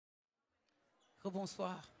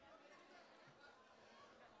Rebonsoir.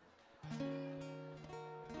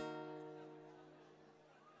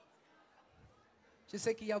 Je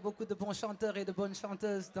sais qu'il y a beaucoup de bons chanteurs et de bonnes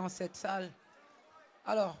chanteuses dans cette salle.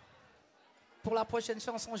 Alors, pour la prochaine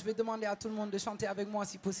chanson, je vais demander à tout le monde de chanter avec moi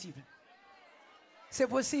si possible. C'est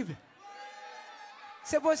possible?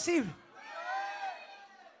 C'est possible?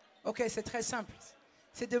 Ok, c'est très simple.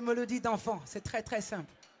 C'est des mélodies d'enfants. C'est très très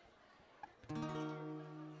simple.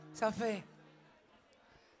 Ça fait...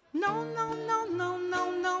 Non, non, non, non,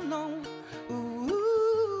 non, non, non. Ouh.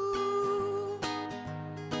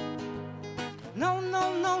 Non,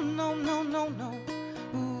 non, non, non, non, non, non.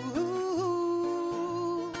 Ouh.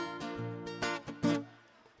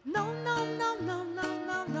 Non, non, non, non, non,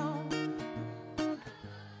 non, non.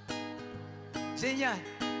 Génial.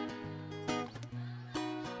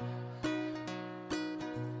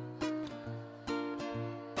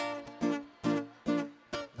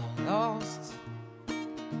 Lost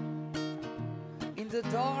in the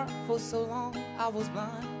dark for so long, I was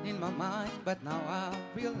blind in my mind, but now I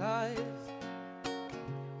realize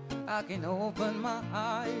I can open my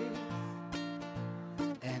eyes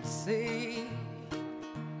and see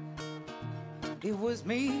it was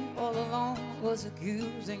me all along, was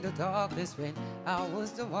accusing the darkness when I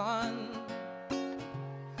was the one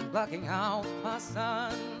blocking out my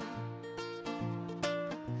sun.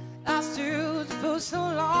 I stood for so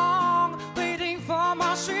long, waiting for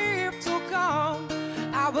my ship to come.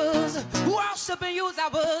 I was washed up and used, I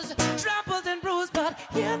was trampled and bruised, but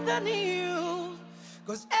hear the news.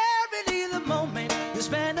 Cause every little moment you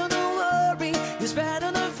spend on the worry, you spend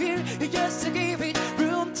on the fear, you just to give it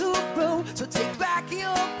room to grow. So take back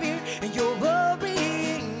your fear and your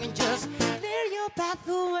worrying and just clear your path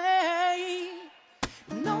away.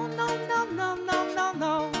 No, no, no, no, no, no,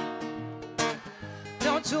 no.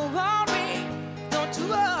 Don't you worry, don't you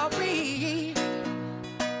worry.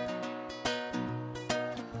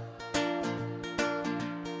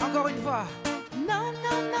 I'm going far. No,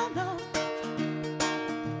 no, no, no.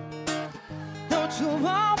 Don't you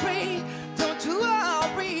worry, don't you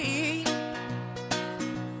worry.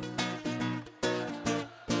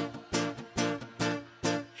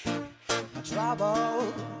 No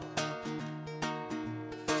trouble.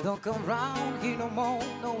 Don't come round here no more,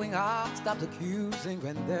 knowing I stopped accusing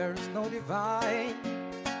when there's no divine.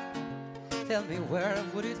 Tell me where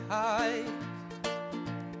would it hide?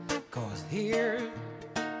 Cause here,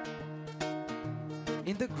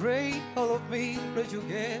 in the great hall of me, that you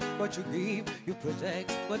get what you give, you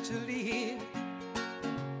protect what you leave,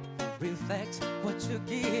 reflect what you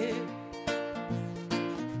give.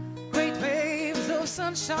 Great waves of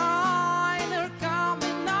sunshine are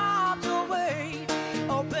coming up your way.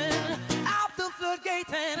 Open up the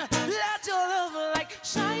floodgate and let your love light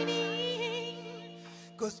shining.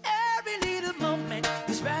 Cause every little moment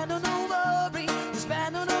you spend on no worry, you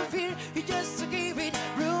spend on no fear, you just to give it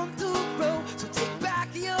room to grow. So take back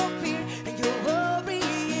your fear and your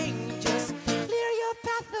worrying, just clear your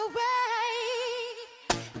path away.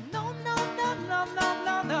 No, no, no, no, no,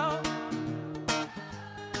 no, no.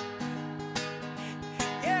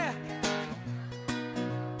 Yeah.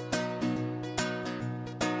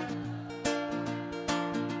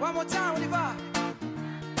 One more time, on y va.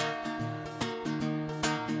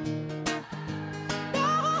 No,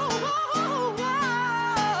 oh,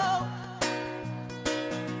 oh,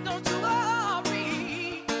 don't you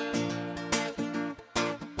worry.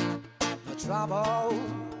 No trouble.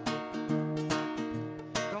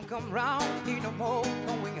 Don't come round here no more,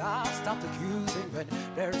 knowing I'll stop accusing when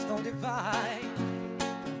there's no divine.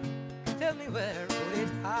 Tell me where would it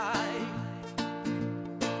hide?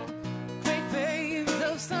 Great waves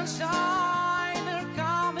of sunshine are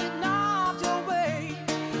coming up your way.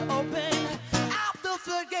 Open up the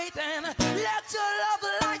floodgate and let your love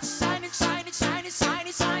light shine it, shine it, shine it, shine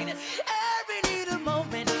it, shine it. Every little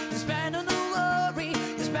moment you spend on the worry,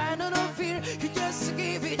 you spend on the fear, you just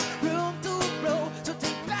give it room to grow. So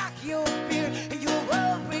take back your fear and your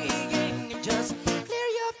worrying and just clear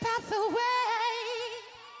your path away.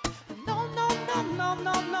 No, no, no, no,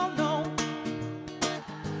 no, no, no.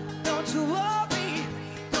 Don't you worry,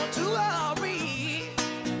 don't you worry.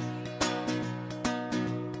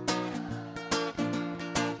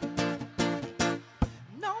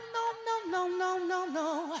 No, no, no, no, no, no, no.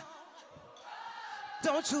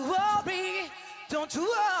 Don't you worry, don't you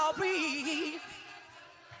worry.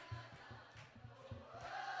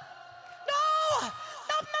 No,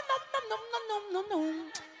 no, no, no, no, no, no, no, no.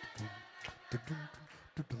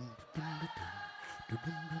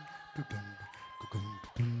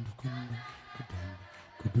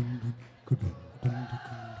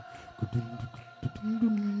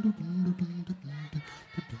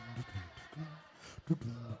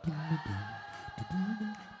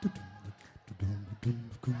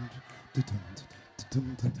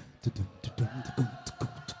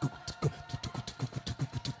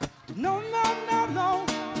 No, no, no, no.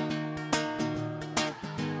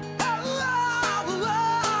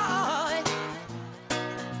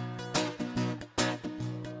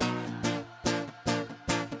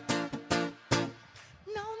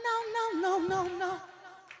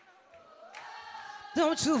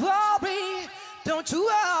 Don't you worry, don't you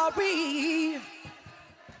worry.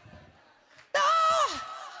 No,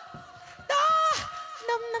 no,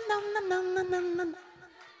 no, no, no, no, no, no, no.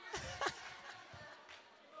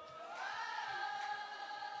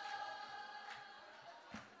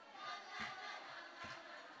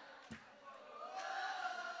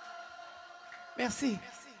 Merci.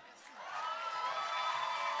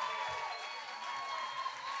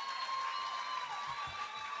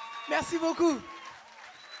 Merci beaucoup.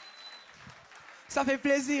 Ça fait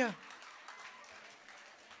plaisir.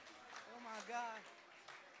 Oh my God.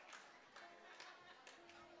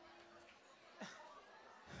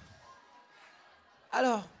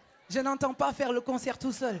 Alors, je n'entends pas faire le concert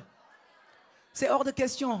tout seul. C'est hors de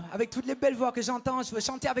question. Avec toutes les belles voix que j'entends, je veux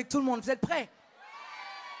chanter avec tout le monde. Vous êtes prêts?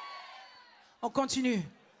 On continue.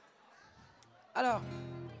 Alors,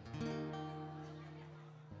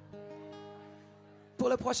 pour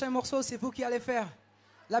le prochain morceau, c'est vous qui allez faire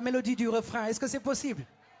la mélodie du refrain. Est-ce que c'est possible?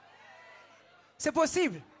 C'est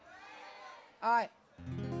possible? Ouais.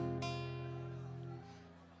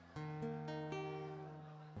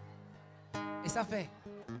 Et ça fait.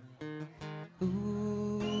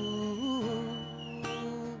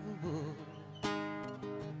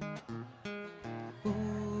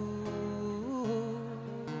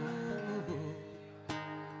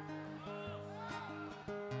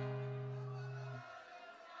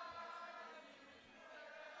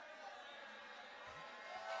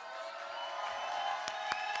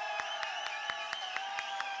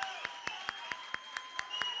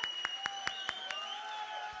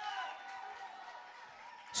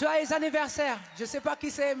 Joyeux anniversaire. Je ne sais pas qui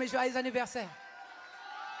c'est, mais joyeux anniversaire.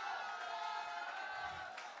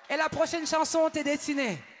 Et la prochaine chanson t'est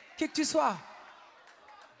destinée, qui que tu sois.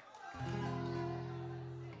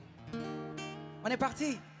 On est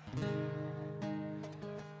parti.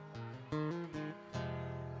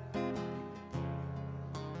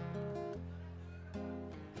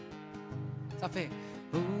 Ça fait.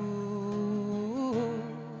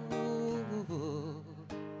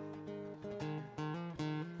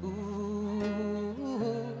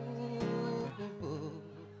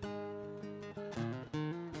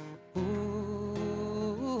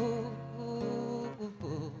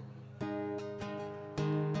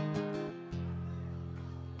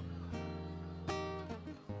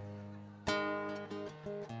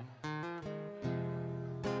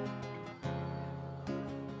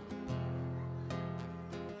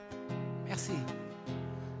 Merci.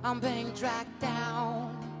 I'm being dragged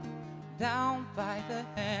down, down by the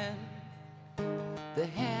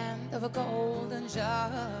hand of a golden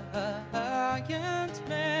giant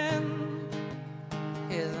man.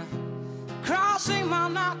 He's crushing my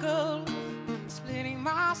knuckles, splitting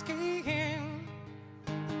my skin.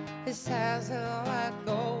 He says he'll let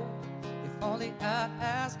go if only I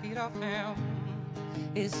ask it of him.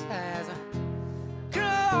 He says,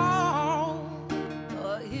 girl,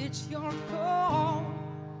 it's your call.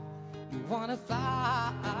 You wanna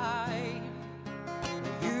fly,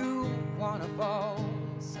 you wanna fall.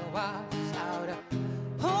 So I shout, I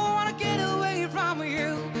wanna get away from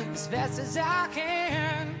you as fast as I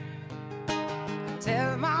can.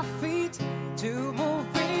 Tell my feet to move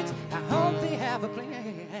it. I hope they have a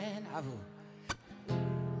plan.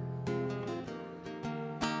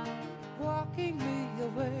 Walking me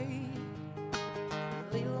away,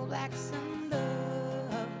 little black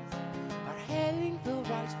sandals are heading the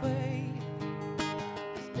right way.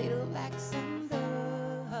 Little black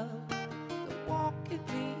sandals, they're walking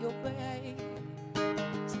me away.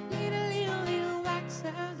 Little black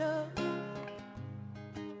sandals.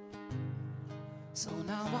 So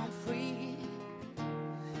now I'm free,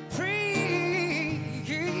 free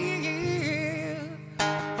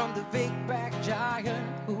from the big back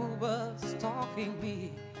giant who was stalking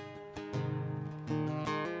me.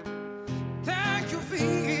 Thank you,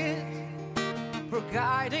 feet, for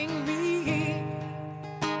guiding me.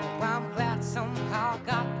 Oh, I'm glad somehow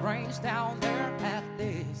got brains down there at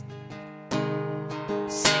least.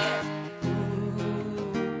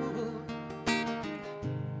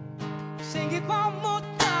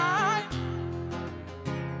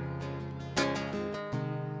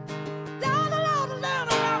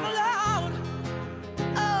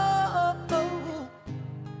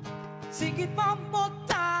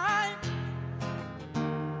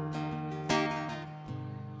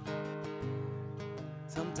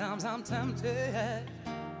 Sometimes I'm tempted,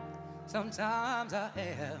 sometimes I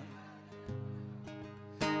am.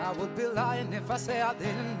 I would be lying if I say I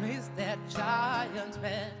didn't miss that giant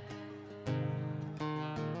man.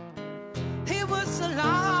 He was a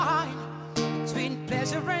line between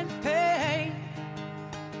pleasure and pain,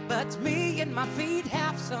 but me and my feet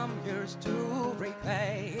have some years to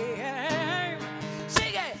reclaim.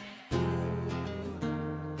 Sing it!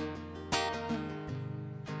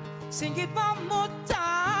 Sing it one more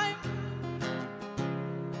time.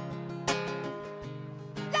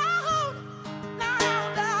 Loud,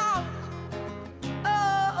 loud, loud.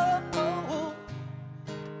 Oh, oh, oh.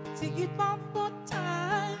 Sing it one more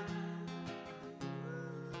time.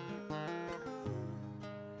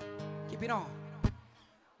 Keep it on.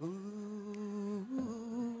 Ooh,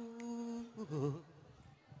 ooh, ooh.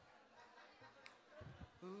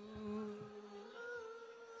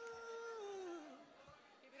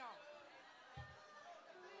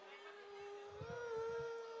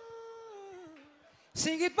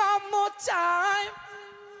 Sing it one more time.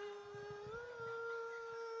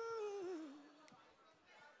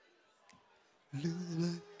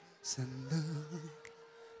 Love, send love,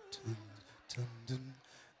 dun dun dun,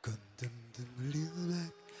 gun dun dun,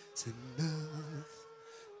 love, send love,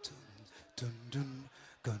 dun dun dun,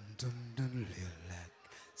 gun dun dun, love,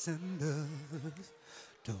 send love,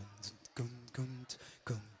 dun dun gun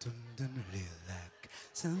gun dun dun, love,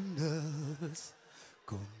 send love,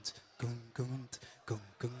 gun gun gun gun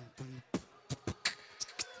gun dun.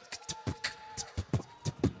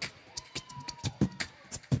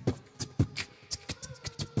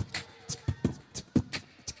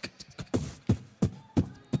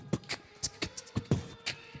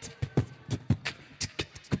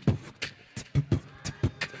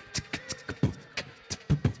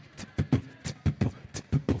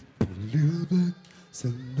 Liebe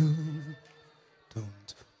sind nur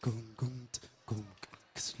und Gund,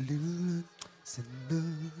 Liebe sind nur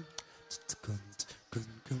Gund,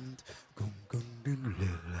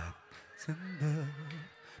 Lila sind nur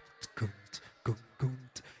Gund,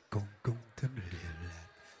 Lila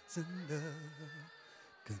sind nur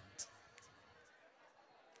Gund.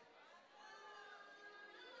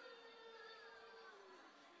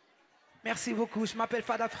 Merci beaucoup, je m'appelle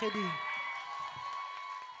Faada Freddy.